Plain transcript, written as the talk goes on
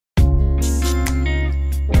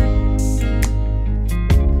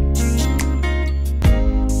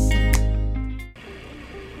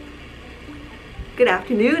Good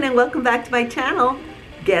afternoon and welcome back to my channel.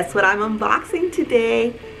 Guess what I'm unboxing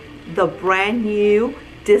today? The brand new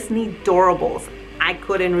Disney Doorables. I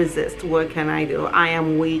couldn't resist. What can I do? I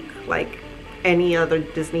am weak like any other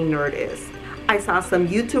Disney nerd is. I saw some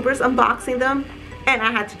YouTubers unboxing them and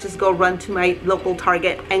I had to just go run to my local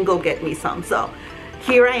Target and go get me some. So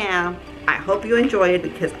here I am. I hope you enjoy it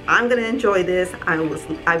because I'm gonna enjoy this.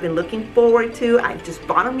 I've been looking forward to. I just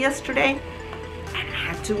bought them yesterday and I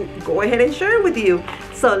had to go ahead and share it with you.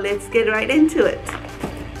 So let's get right into it.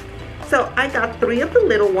 So I got 3 of the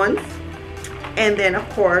little ones and then of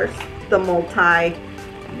course the multi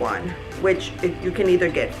one, which you can either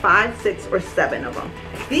get 5, 6, or 7 of them.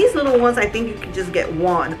 These little ones, I think you can just get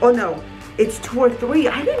 1. Oh no, it's 2 or 3.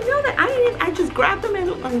 I didn't know that. I just grabbed them and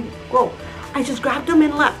whoa. I just grabbed them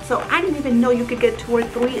and left. So I didn't even know you could get 2 or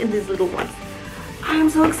 3 in these little ones. I am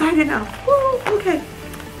so excited now. Woo, okay.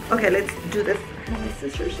 Okay, let's do this. I have my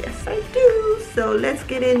scissors. Yes, I do. So let's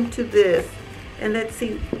get into this and let's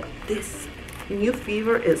see what this new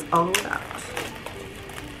fever is all about.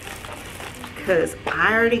 Because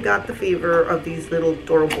I already got the fever of these little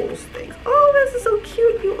Doorables things. Oh, this is so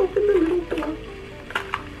cute. You open the little door.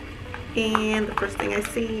 And the first thing I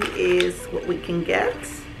see is what we can get.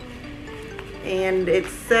 And it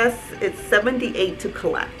says it's $78 to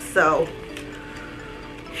collect. So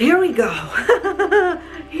here we go.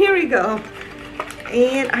 Here we go.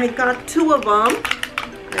 And I got 2 of them.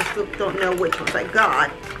 I still don't know which ones I got,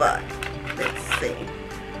 but let's see.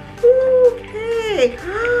 Okay.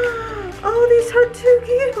 Oh, these are too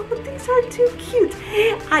cute. These are too cute.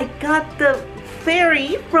 I got the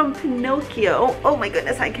fairy from Pinocchio. Oh my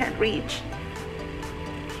goodness, I can't reach.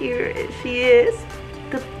 Here she is.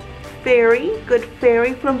 The fairy, good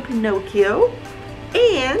fairy from Pinocchio.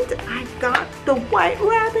 And I got the white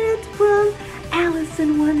rabbit from Alice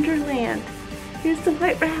in Wonderland. Here's the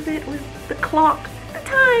white rabbit with the clock. The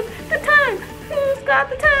time. Who's got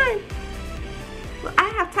the time? Well, I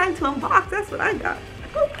have time to unbox. That's what I got.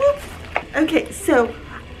 Okay, so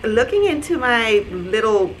looking into my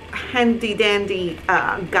little handy dandy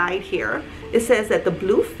guide here, it says that the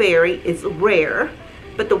blue fairy is rare,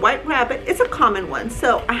 but the white rabbit is a common one.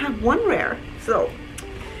 So I have 1 rare. So,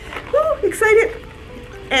 excited.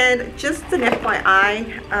 And just an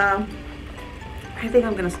FYI, I think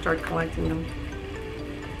I'm gonna start collecting them.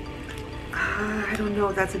 I don't know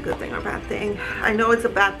if that's a good thing or a bad thing. I know it's a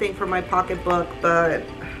bad thing for my pocketbook, but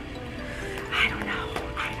I don't know.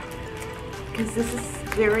 Because this is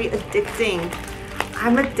very addicting.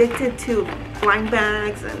 I'm addicted to blind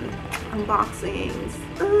bags and unboxings.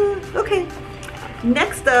 Okay,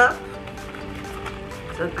 next up,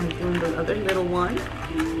 so I'm doing the other little one,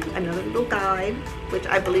 another little guide, which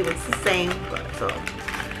I believe it's the same, but so.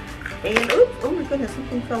 And oops, oh my goodness,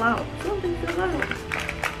 something fell out. Something fell out.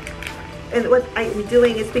 And what I'm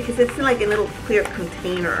doing is because it's in like a little clear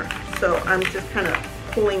container, so I'm just kind of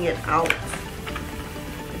pulling it out.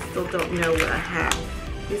 I still don't know what I have.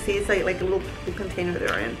 You see, it's like a little container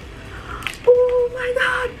they're in. Oh my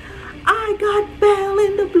God, I got Belle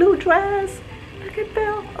in the blue dress. Look at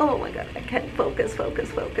Belle. Oh my God, I can't focus.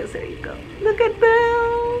 There you go. Look at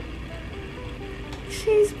Belle.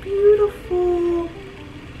 She's beautiful.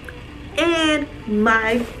 And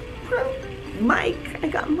Mike. I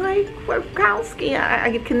got Mike Wachowski.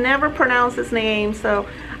 I can never pronounce his name, so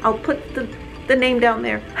I'll put the name down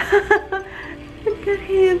there. Look at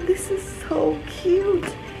him. This is so cute.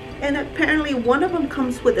 And apparently one of them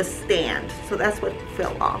comes with a stand, so that's what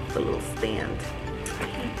fell off, the little stand.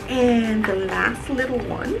 And the last little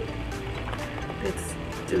one, let's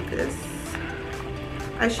do this.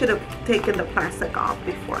 I should have taken the plastic off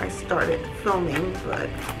before I started filming, but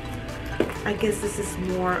I guess this is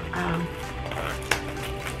more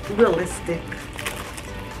realistic.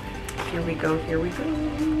 Here we go. Come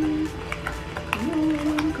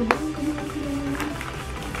on.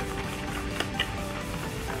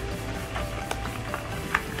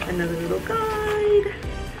 Another little guide,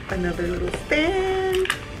 another little stand,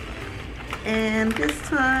 and this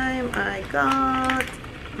time I got,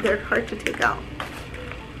 they're hard to take out.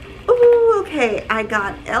 Ooh, okay, I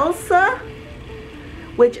got Elsa,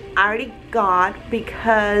 which I already got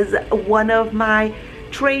because one of my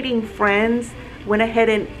trading friends went ahead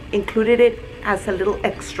and included it as a little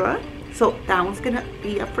extra. So that one's gonna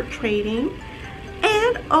be up for trading.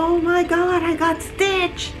 And oh my God, I got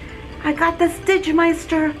Stitch. I got the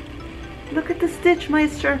Stitchmeister. Look at the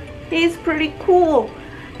Stitchmeister. He's pretty cool.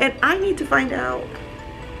 And I need to find out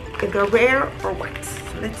if they're rare or what.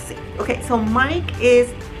 So let's see. Okay, so Mike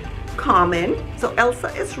is common. So Elsa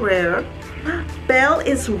is rare. Belle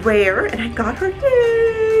is rare, and I got her.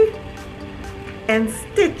 Yay! And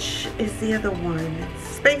Stitch is the other one.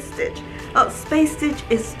 Space Stitch. Oh, Space Stitch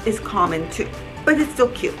is common too, but it's still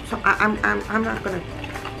cute. So I'm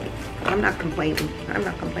not complaining. I'm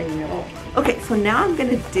not complaining at all. Okay, so now I'm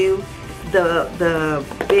gonna do the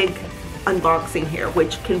big unboxing here,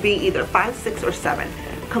 which can be either 5, 6, or 7.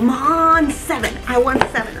 Come on, 7. I want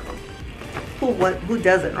 7 of them. Who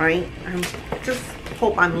doesn't, right? I just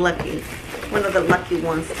hope I'm lucky. One of the lucky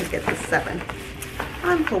ones to get the 7.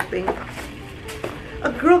 I'm hoping.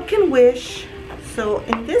 A girl can wish. So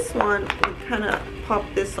in this one, we kind of pop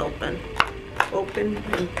this open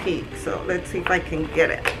and peek. So let's see if I can get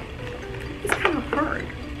it. It's kind of hard.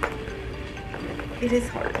 It is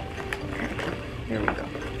hard. Okay, here we go.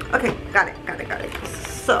 Okay, got it.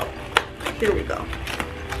 So, here we go.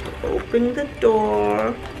 Open the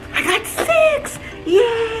door. I got 6!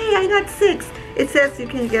 Yay, I got 6. It says you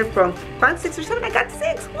can get from 5, 6, or 7. I got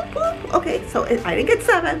 6. Whoop, whoop. Okay, so I didn't get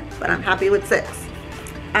 7, but I'm happy with 6.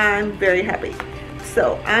 I'm very happy.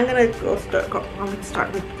 So I'm gonna I'm gonna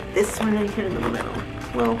start with this one right here in the middle.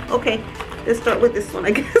 Well, okay, let's start with this one,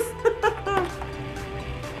 I guess.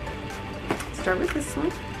 Start with this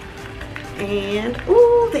one. And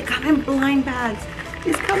ooh, they come in blind bags.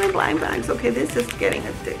 These come in blind bags. Okay, this is getting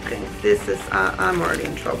addicting. This is I'm already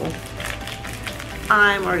in trouble.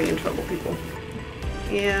 I'm already in trouble, people.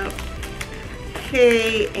 Yeah.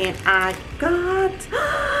 Okay, and I got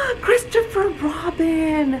Christopher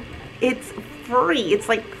Robin. It's furry. It's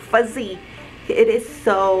like fuzzy. It is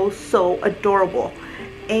so adorable.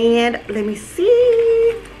 And let me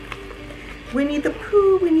see. Winnie the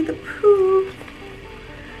Pooh.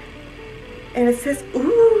 And it says,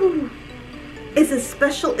 ooh, it's a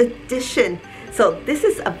special edition. So this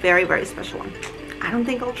is a very special one. I don't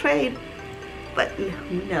think I'll trade, but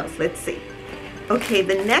who knows? Let's see. Okay,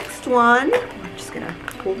 the next one, I'm just gonna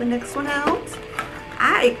pull the next one out.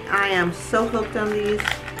 I am so hooked on these.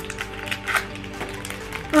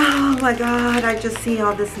 Oh my God, I just see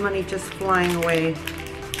all this money just flying away.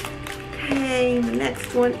 Okay, the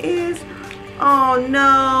next one is, oh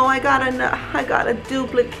no, I got a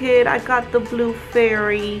duplicate. I got the blue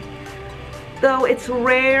fairy. Though it's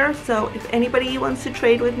rare, so if anybody wants to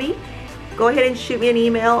trade with me, go ahead and shoot me an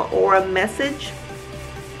email or a message.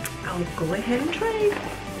 I'll go ahead and trade.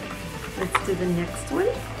 Let's do the next one.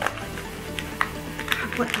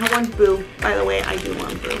 I want Boo. By the way, I do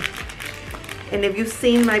want Boo. And if you've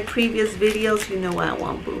seen my previous videos, you know I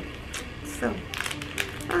want Boo. So,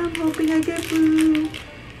 I'm hoping I get Boo.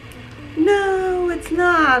 No, it's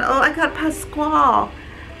not. Oh, I got Pasquale.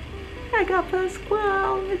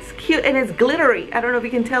 It's cute and it's glittery. I don't know if you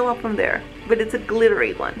can tell up from there, but it's a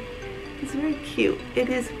glittery one. It's very cute. It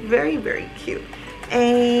is very cute.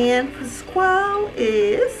 And Pasquale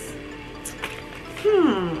is,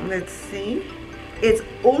 let's see. It's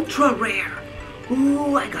ultra rare.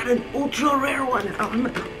 Ooh, I got an ultra rare one. Oh,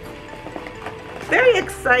 I'm very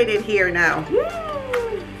excited here now. Woo.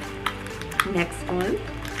 Next one.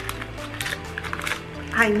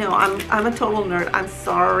 I know, I'm a total nerd. I'm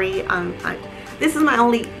sorry. This is my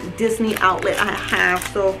only Disney outlet I have,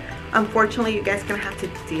 so unfortunately you guys gonna have to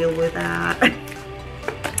deal with that.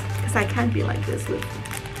 Because I can't be like this with,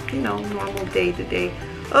 you know, normal day to day.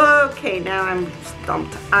 Okay, now I'm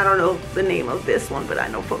stumped. I don't know the name of this one, but I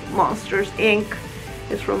know from Monsters Inc.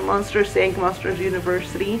 It's from Monsters Inc., Monsters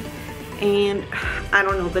University. And I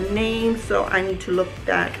don't know the name, so I need to look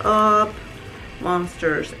that up.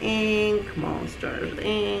 Monsters Inc.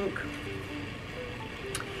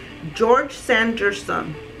 George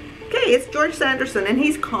Sanderson. Okay, it's George Sanderson, and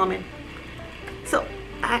he's common. So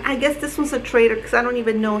I guess this one's a trader because I don't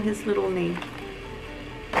even know his little name.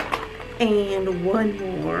 And one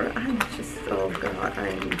more. I'm just, oh God,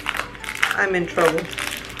 I'm in trouble.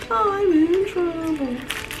 I'm in trouble.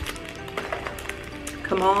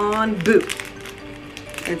 Come on, Boo.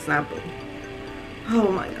 It's not Boo.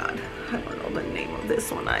 Oh my God. I don't know the name of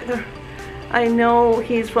this one either. I know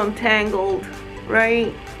he's from Tangled,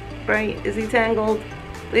 right? Right? Is he Tangled?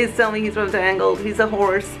 Please tell me he's from Tangled. He's a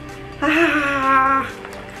horse.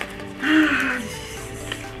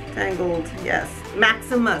 Tangled, yes.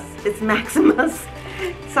 Maximus. It's Maximus.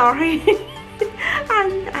 Sorry.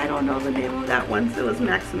 I don't know the name of that one, so it was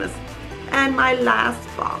Maximus. And my last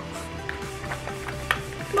box.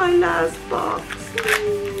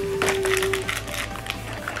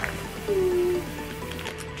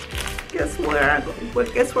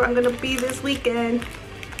 Guess where I'm gonna be this weekend.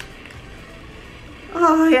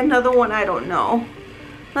 Oh, another one I don't know.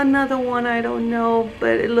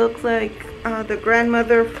 But it looks like the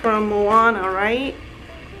grandmother from Moana, right?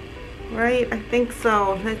 Right, I think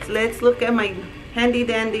so. Let's look at my handy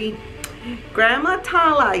dandy Grandma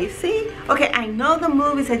Tala, you see? Okay, I know the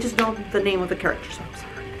movies, I just don't know the name of the characters. I'm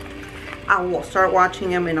sorry. I will start watching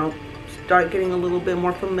them and I'll start getting a little bit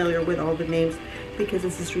more familiar with all the names, because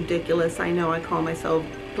this is ridiculous. I know I call myself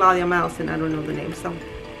Claudia Mouse and I don't know the names. So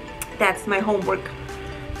that's my homework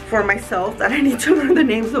for myself, that I need to learn the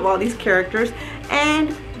names of all these characters.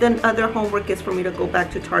 And then other homework is for me to go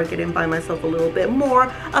back to Target and buy myself a little bit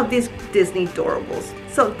more of these Disney Doorables.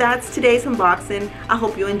 So that's today's unboxing. I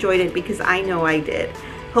hope you enjoyed it, because I know I did.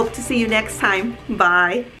 Hope to see you next time.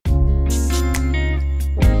 Bye.